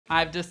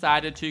I've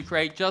decided to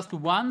create just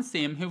one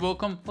sim who will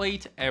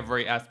complete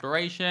every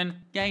aspiration,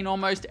 gain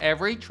almost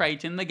every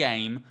trait in the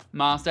game,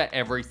 master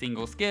every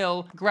single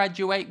skill,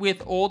 graduate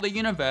with all the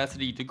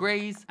university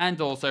degrees,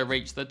 and also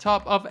reach the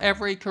top of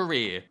every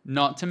career.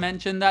 Not to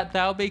mention that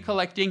they'll be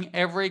collecting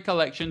every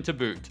collection to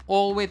boot,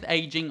 all with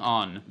aging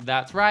on.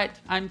 That's right,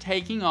 I'm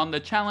taking on the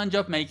challenge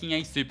of making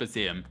a super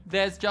sim.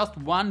 There's just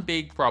one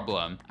big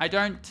problem. I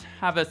don't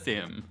have a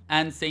sim.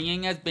 And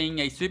seeing as being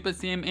a super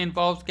sim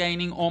involves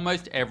gaining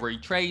almost every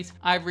trait,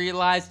 I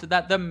realized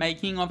that the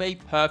making of a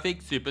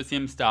perfect super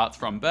sim starts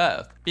from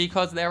birth,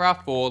 because there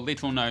are 4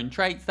 little known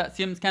traits that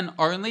sims can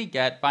only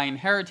get by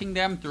inheriting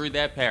them through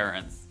their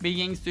parents,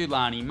 being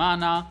Sulani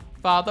Mana,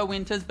 Father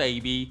Winter's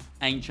baby,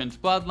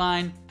 Ancient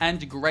Bloodline,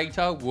 and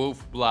Greater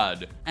Wolf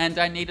Blood. And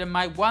I needed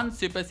my one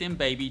Super Sim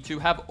baby to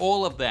have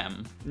all of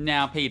them.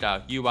 Now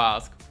Peter, you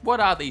ask, what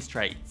are these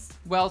traits?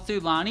 Well,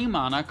 Sulani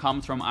Mana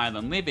comes from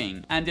island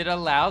living, and it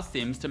allows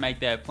Sims to make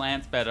their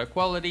plants better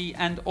quality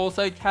and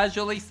also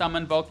casually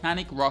summon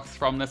volcanic rocks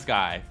from the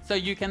sky, so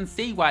you can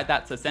see why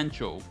that's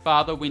essential.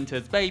 Father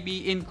Winter's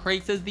baby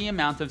increases the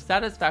amount of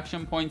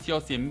satisfaction points your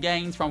Sim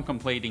gains from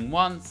completing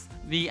once.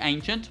 The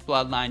Ancient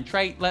Bloodline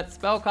trait lets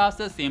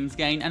spellcaster Sims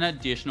gain an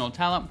additional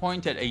talent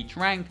point at each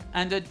rank,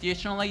 and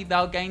additionally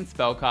they'll gain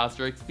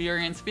spellcaster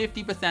experience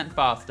 50%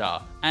 faster,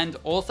 and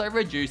also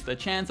reduce the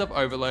chance of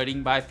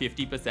overloading by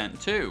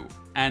 50% too.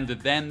 And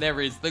then there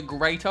is the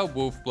Greater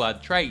Wolf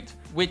Blood trait,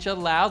 which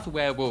allows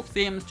werewolf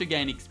Sims to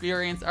gain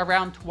experience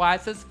around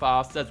twice as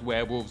fast as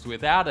werewolves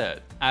without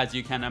it. As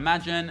you can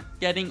imagine,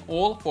 getting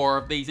all 4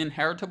 of these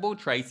inheritable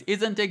traits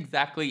isn't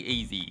exactly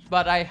easy,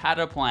 but I had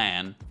a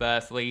plan.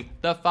 Firstly,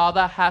 the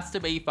father has to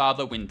be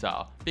Father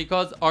Winter,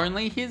 because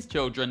only his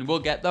children will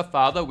get the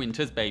Father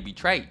Winter's baby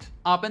trait.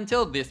 Up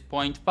until this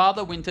point,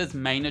 Father Winter's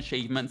main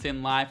achievements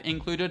in life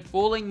included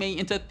fooling me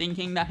into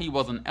thinking that he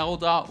was an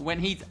elder when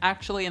he's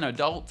actually an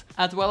adult,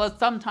 as well as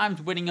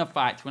sometimes winning a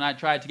fight when I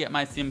tried to get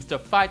my Sims to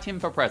fight him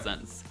for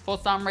presents. For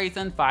some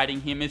reason,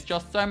 fighting him is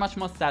just so much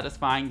more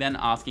satisfying than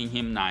asking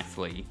him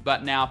nicely.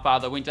 But now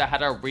Father Winter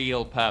had a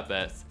real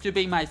purpose, to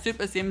be my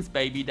Super Sims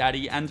baby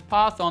daddy and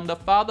pass on the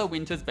Father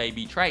Winter's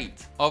baby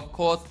trait. Of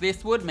course,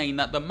 this would mean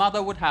that the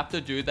mother would have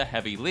to do the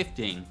heavy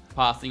lifting,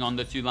 passing on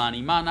the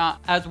Sulani Mana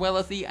as well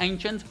as the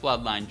Ancient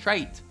Bloodline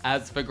trait.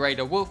 As for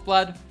Greater Wolf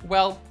Blood,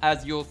 well,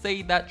 as you'll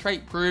see, that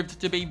trait proved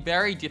to be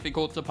very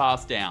difficult to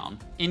pass down.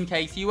 In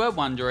case you were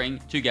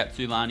wondering, to get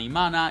Sulani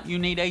Mana, you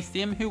need a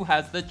Sim who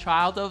has the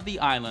Child of the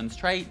Islands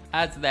trait,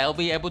 as they'll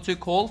be able to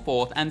call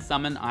forth and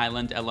summon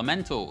island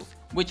elementals,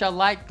 which are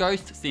like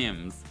ghost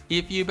Sims.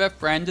 If you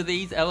befriend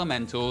these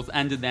elementals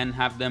and then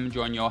have them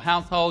join your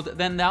household,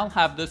 then they'll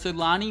have the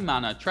Sulani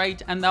Mana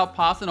trait and they'll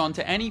pass it on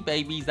to any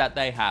babies that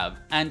they have.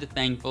 And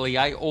thankfully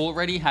I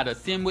already had a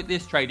Sim with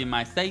this trait in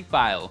my save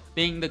file,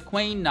 being the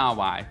Queen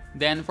Nawai.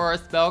 Then for a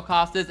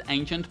spellcaster's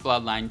Ancient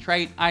Bloodline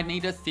trait, I'd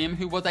need a Sim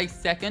who was a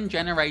 2nd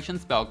generation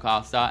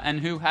spellcaster and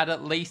who had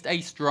at least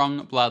a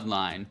strong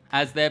bloodline,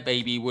 as their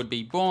baby would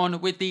be born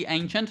with the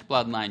Ancient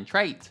Bloodline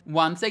trait.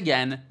 Once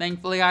again,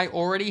 thankfully I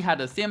already had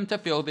a Sim to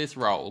fill this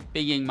role,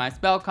 being my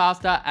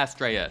spellcaster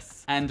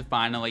Astreus. And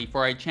finally,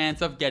 for a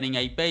chance of getting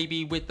a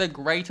baby with the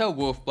Greater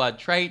Wolf Blood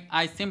trait,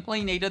 I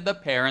simply needed the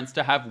parents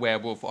to have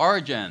werewolf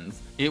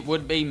origins. It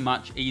would be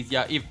much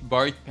easier if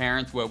both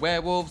parents were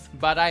werewolves,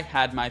 but I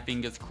had my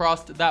fingers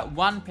crossed that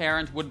one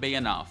parent would be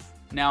enough.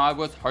 Now I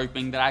was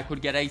hoping that I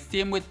could get a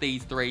Sim with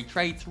these 3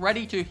 traits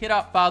ready to hit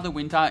up Father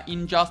Winter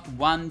in just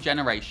 1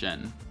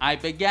 generation. I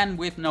began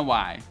with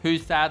Nawai, who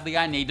sadly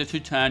I needed to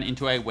turn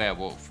into a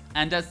werewolf.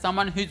 And as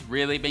someone who's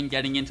really been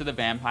getting into the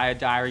Vampire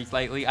Diaries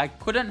lately, I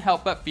couldn't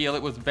help but feel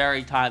it was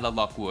very Tyler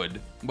Lockwood.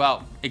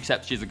 Well,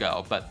 except she's a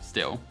girl, but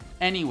still.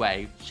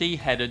 Anyway, she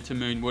headed to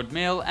Moonwood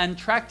Mill and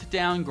tracked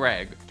down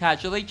Greg,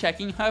 casually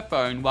checking her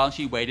phone while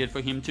she waited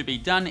for him to be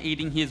done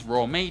eating his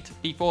raw meat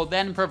before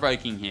then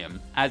provoking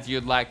him. As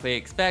you'd likely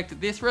expect,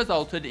 this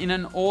resulted in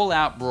an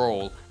all-out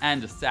brawl,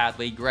 and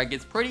sadly Greg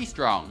is pretty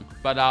strong,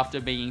 but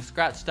after being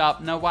scratched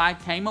up,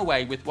 Nawai came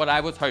away with what I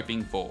was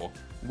hoping for: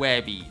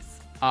 werebees.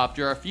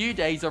 After a few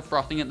days of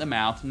frothing at the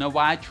mouth,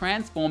 Nawai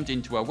transformed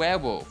into a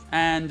werewolf,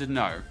 and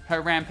no,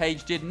 her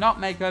rampage did not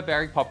make her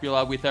very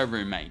popular with her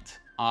roommate.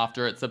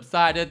 After it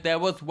subsided, there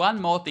was one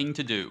more thing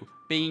to do,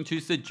 being to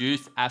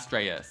seduce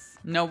Astreus.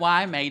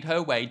 Nawai made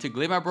her way to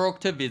Glimmerbrook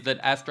to visit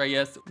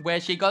Astreus,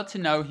 where she got to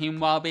know him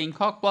while being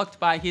cockblocked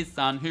by his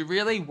son, who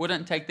really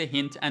wouldn't take the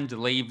hint and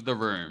leave the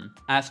room.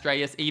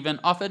 Astreus even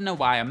offered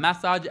Nawai a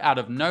massage out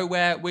of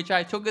nowhere, which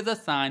I took as a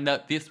sign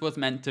that this was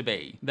meant to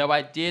be, though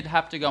I did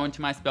have to go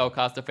into my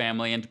spellcaster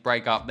family and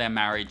break up their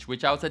marriage,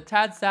 which I was a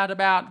tad sad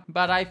about,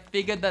 but I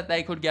figured that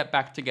they could get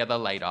back together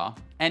later.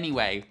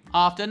 Anyway,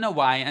 after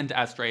Nawai and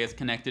Astraeus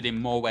connected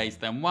in more ways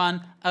than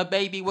one, a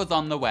baby was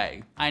on the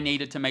way. I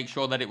needed to make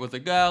sure that it was a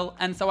girl,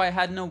 and so I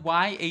had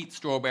Nawai eat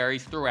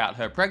strawberries throughout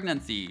her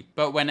pregnancy.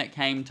 But when it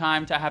came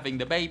time to having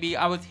the baby,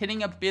 I was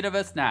hitting a bit of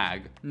a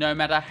snag. No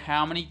matter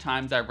how many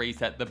times I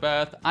reset the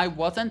birth, I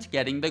wasn't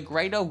getting the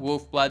greater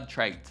wolf blood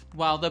trait.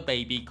 While the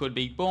baby could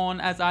be born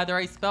as either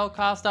a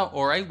spellcaster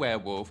or a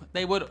werewolf,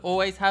 they would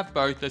always have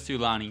both the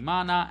Sulani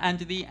mana and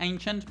the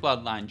ancient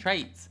bloodline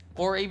traits,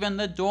 or even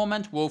the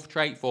dormant wolf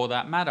trait for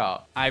that matter.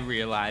 I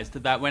realized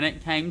that when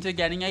it came to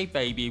getting a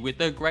baby with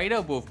the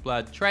greater wolf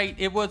blood trait,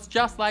 it was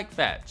just like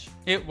fetch.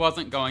 It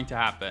wasn't going to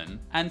happen,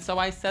 and so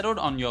I settled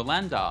on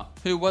Yolanda,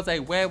 who was a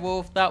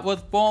werewolf that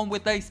was born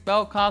with a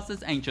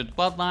spellcaster's ancient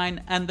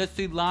bloodline and the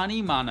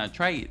Sulani mana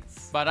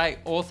traits. But I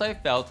also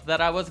felt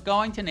that I was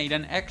going to need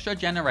an extra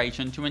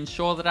generation to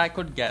ensure that I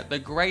could get the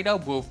greater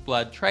wolf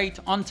blood trait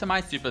onto my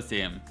super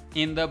sim.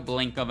 In the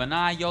blink of an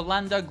eye,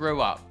 Yolanda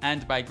grew up,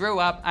 and by grew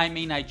up, I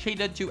mean I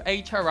cheated to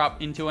age her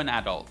up into an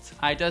adult.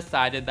 I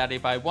decided that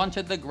if I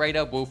wanted the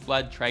greater wolf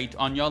blood trait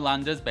on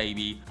Yolanda's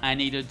baby, I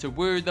needed to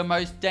woo the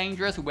most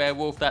dangerous werewolf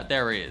that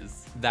there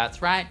is.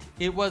 That's right,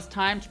 it was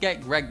time to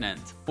get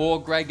Gregnant,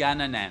 or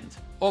Gregananant,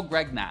 or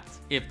Gregnat.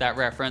 If that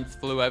reference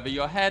flew over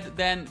your head,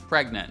 then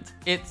pregnant.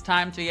 It's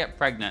time to get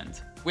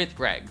pregnant. With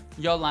Greg.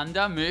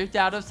 Yolanda moved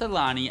out of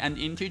Solani and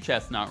into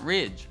Chestnut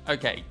Ridge.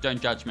 Okay,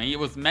 don't judge me, it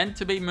was meant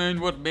to be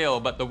Moonwood Mill,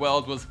 but the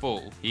world was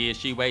full. Here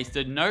she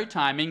wasted no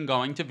time in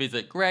going to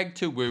visit Greg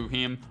to woo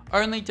him,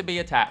 only to be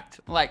attacked.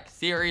 Like,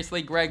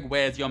 seriously Greg,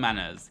 where's your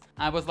manners?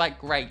 I was like,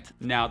 great,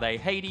 now they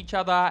hate each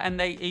other and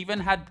they even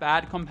had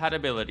bad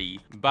compatibility.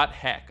 But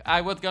heck,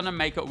 I was gonna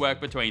make it work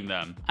between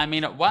them. I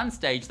mean, at one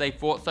stage they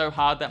fought so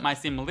hard that my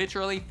sim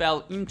literally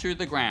fell into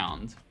the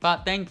ground.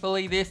 But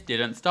thankfully this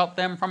didn't stop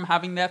them from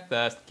having their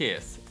first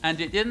kiss. And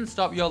it didn't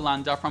stop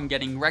Yolanda from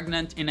getting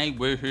pregnant in a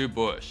woohoo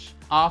bush.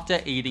 After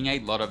eating a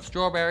lot of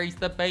strawberries,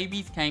 the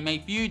babies came a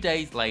few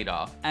days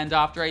later, and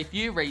after a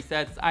few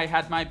resets, I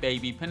had my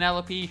baby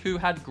Penelope, who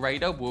had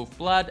greater wolf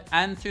blood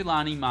and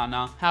Sulani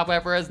mana.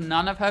 However, as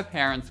none of her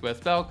parents were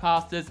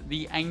spellcasters,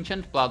 the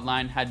ancient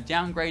bloodline had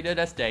downgraded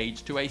a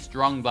stage to a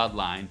strong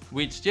bloodline,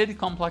 which did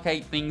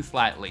complicate things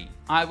slightly.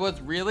 I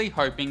was really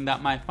hoping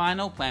that my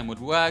final plan would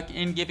work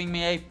in giving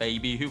me a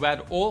baby who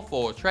had all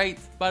 4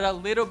 traits, but a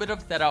little bit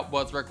of setup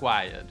was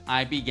required.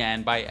 I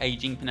began by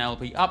aging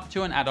Penelope up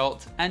to an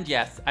adult, and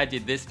yes, I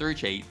did this through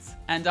cheats.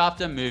 And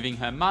after moving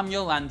her mum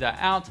Yolanda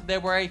out, there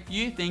were a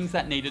few things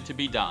that needed to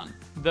be done.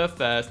 The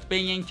first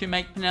being to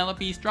make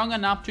Penelope strong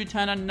enough to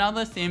turn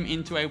another sim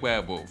into a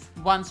werewolf.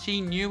 Once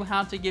she knew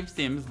how to give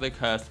sims the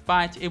cursed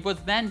bite, it was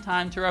then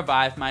time to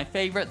revive my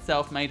favourite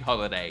self-made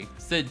holiday,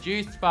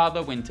 Seduced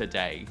Father Winter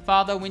Day.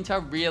 Father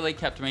Winter really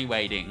kept me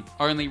waiting,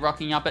 only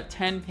rocking up at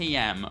 10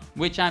 PM,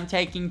 which I'm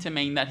taking to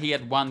mean that he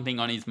had one thing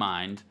on his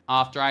mind.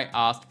 After I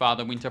asked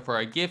Father Winter for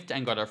a gift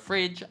and got a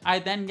fridge, I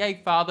then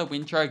gave Father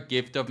Winter a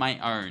gift of my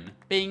own,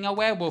 being a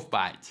werewolf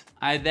bite.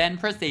 I then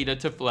proceeded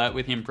to flirt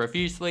with him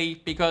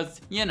profusely because,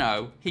 you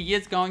know, he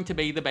is going to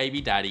be the baby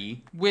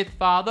daddy. With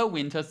Father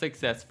Winter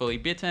successfully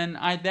bitten,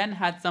 I then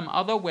had some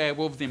other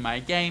werewolves in my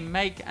game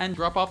make and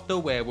drop off the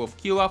werewolf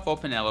cure for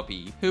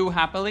Penelope, who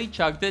happily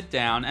chugged it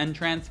down and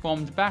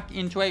transformed back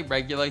into a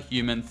regular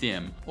human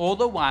sim, all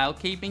the while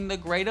keeping the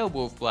greater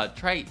wolf blood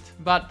trait.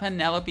 But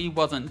Penelope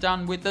wasn't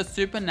done with the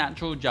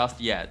supernatural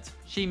just yet.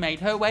 She made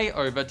her way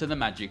over to the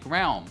magic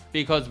realm,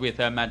 because with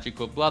her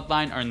magical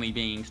bloodline only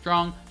being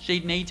strong,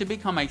 she'd need to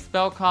become a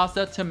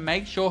spellcaster to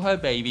make sure her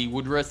baby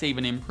would receive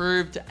an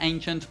improved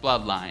ancient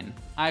bloodline.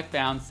 I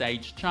found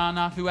Sage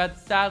Chana, who had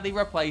sadly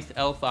replaced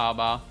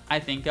Elphaba. I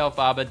think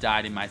Elphaba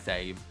died in my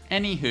save.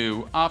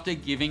 Anywho, after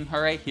giving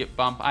her a hip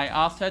bump, I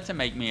asked her to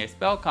make me a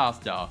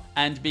spellcaster,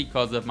 and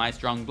because of my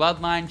strong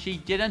bloodline, she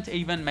didn't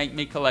even make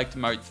me collect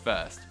motes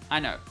first.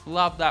 I know,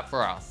 love that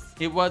for us.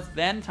 It was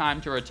then time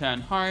to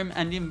return home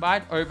and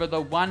invite over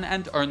the one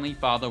and only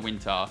Father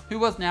Winter, who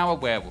was now a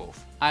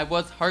werewolf. I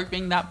was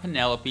hoping that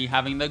Penelope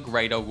having the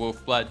greater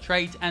wolf blood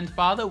trait and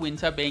Father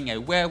Winter being a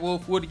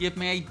werewolf would give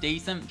me a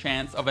decent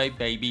chance of a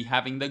baby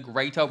having the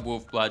greater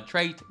wolf blood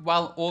trait,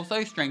 while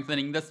also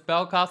strengthening the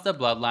spellcaster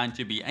bloodline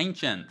to be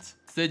ancient.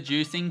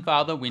 Seducing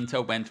Father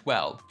Winter went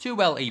well, too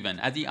well even,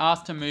 as he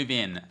asked to move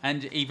in,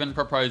 and even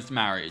proposed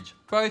marriage.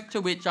 Both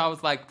to which I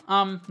was like,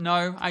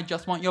 no, I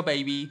just want your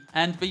baby.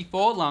 And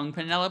before long,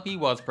 Penelope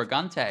was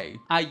pregante.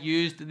 I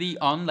used the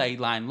on ley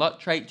line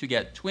lot trait to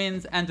get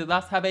twins and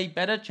thus have a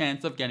better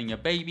chance of getting a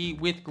baby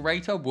with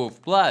greater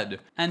wolf blood.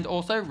 And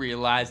also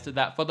realized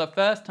that for the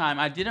first time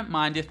I didn't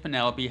mind if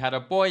Penelope had a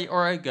boy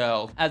or a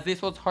girl, as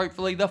this was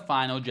hopefully the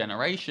final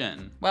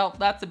generation. Well,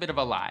 that's a bit of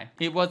a lie.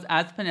 It was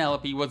as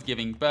Penelope was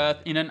giving birth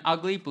in an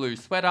ugly blue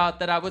sweater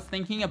that I was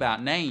thinking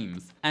about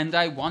names. And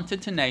I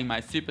wanted to name my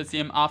super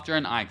sim after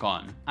an icon.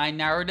 icon. I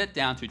narrowed it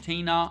down to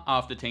Tina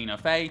after Tina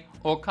Fey,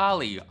 or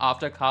Carly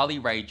after Carly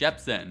Rae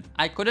Jepsen.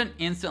 I couldn't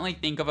instantly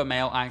think of a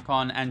male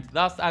icon, and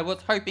thus I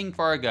was hoping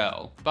for a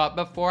girl. But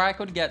before I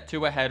could get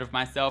too ahead of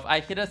myself, I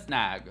hit a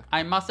snag.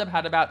 I must have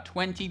had about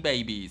 20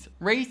 babies,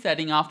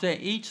 resetting after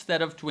each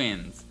set of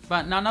twins,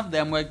 but none of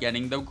them were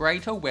getting the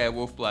greater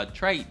werewolf blood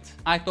trait.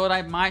 I thought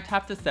I might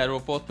have to settle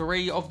for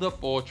 3 of the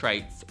 4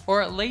 traits,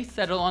 or at least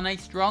settle on a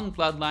strong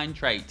bloodline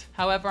trait.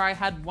 However, I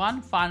had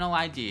one final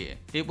idea.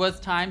 It was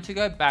time to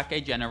go back a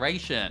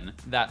generation.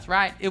 That's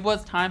right, it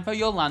was time for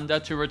Yolanda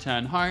to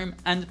return home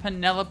and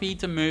Penelope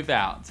to move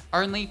out,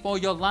 only for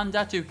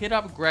Yolanda to hit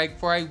up Greg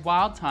for a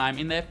wild time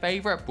in their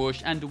favorite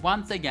bush and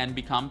once again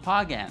become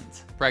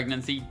Pargant.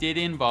 Pregnancy did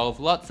involve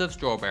lots of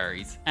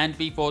strawberries, and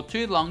before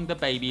too long the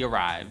baby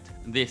arrived.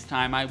 This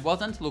time I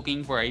wasn't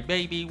looking for a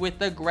baby with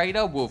the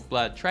greater wolf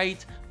blood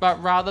trait,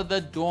 but rather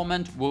the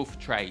dormant wolf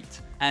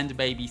trait. And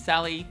baby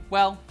Sally,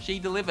 well, she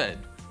delivered.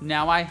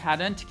 Now, I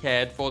hadn't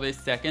cared for this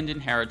second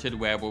inherited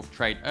werewolf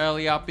trait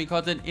earlier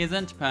because it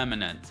isn't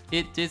permanent.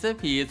 It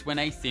disappears when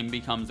a sim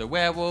becomes a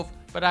werewolf,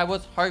 but I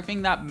was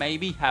hoping that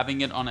maybe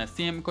having it on a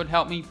sim could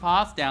help me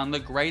pass down the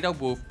greater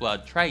wolf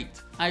blood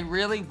trait. I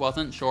really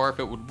wasn't sure if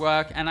it would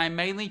work, and I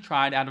mainly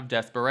tried out of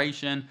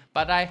desperation,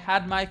 but I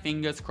had my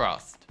fingers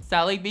crossed.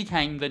 Sally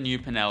became the new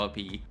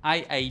Penelope.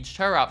 I aged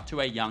her up to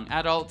a young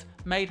adult,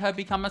 made her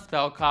become a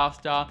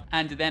spellcaster,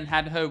 and then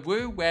had her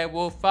woo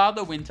werewolf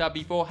Father Winter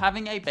before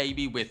having a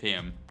baby with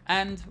him.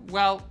 And,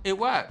 well, it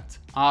worked.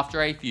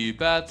 After a few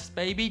births,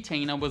 baby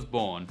Tina was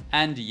born.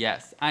 And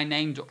yes, I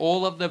named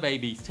all of the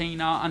babies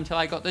Tina until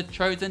I got the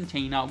chosen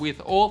Tina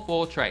with all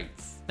 4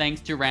 traits.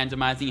 Thanks to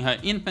randomizing her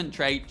infant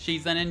trait,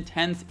 she's an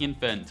intense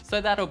infant, so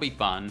that'll be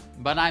fun.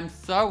 But I'm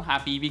so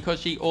happy because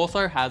she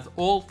also has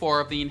all 4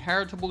 of the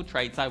inheritable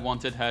traits I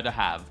wanted her to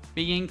have,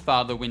 being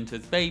Father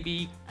Winter's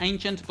baby,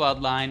 Ancient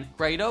Bloodline,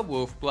 Greater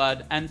Wolf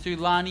Blood, and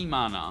Sulani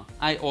Mana.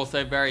 I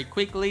also very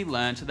quickly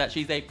learned that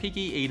she's a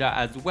picky eater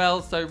as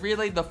well, so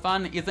really the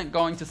fun isn't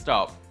going to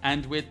stop.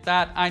 And with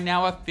that, I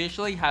now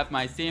officially have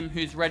my sim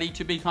who's ready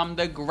to become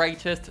the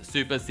greatest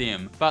super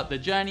sim. But the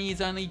journey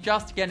is only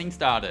just getting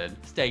started.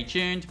 Stay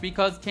tuned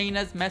because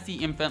Tina's messy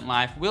infant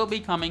life will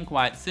be coming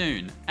quite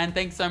soon. And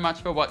thanks so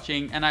much for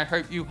watching, and I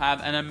hope you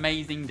have an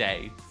amazing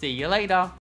day. See you later!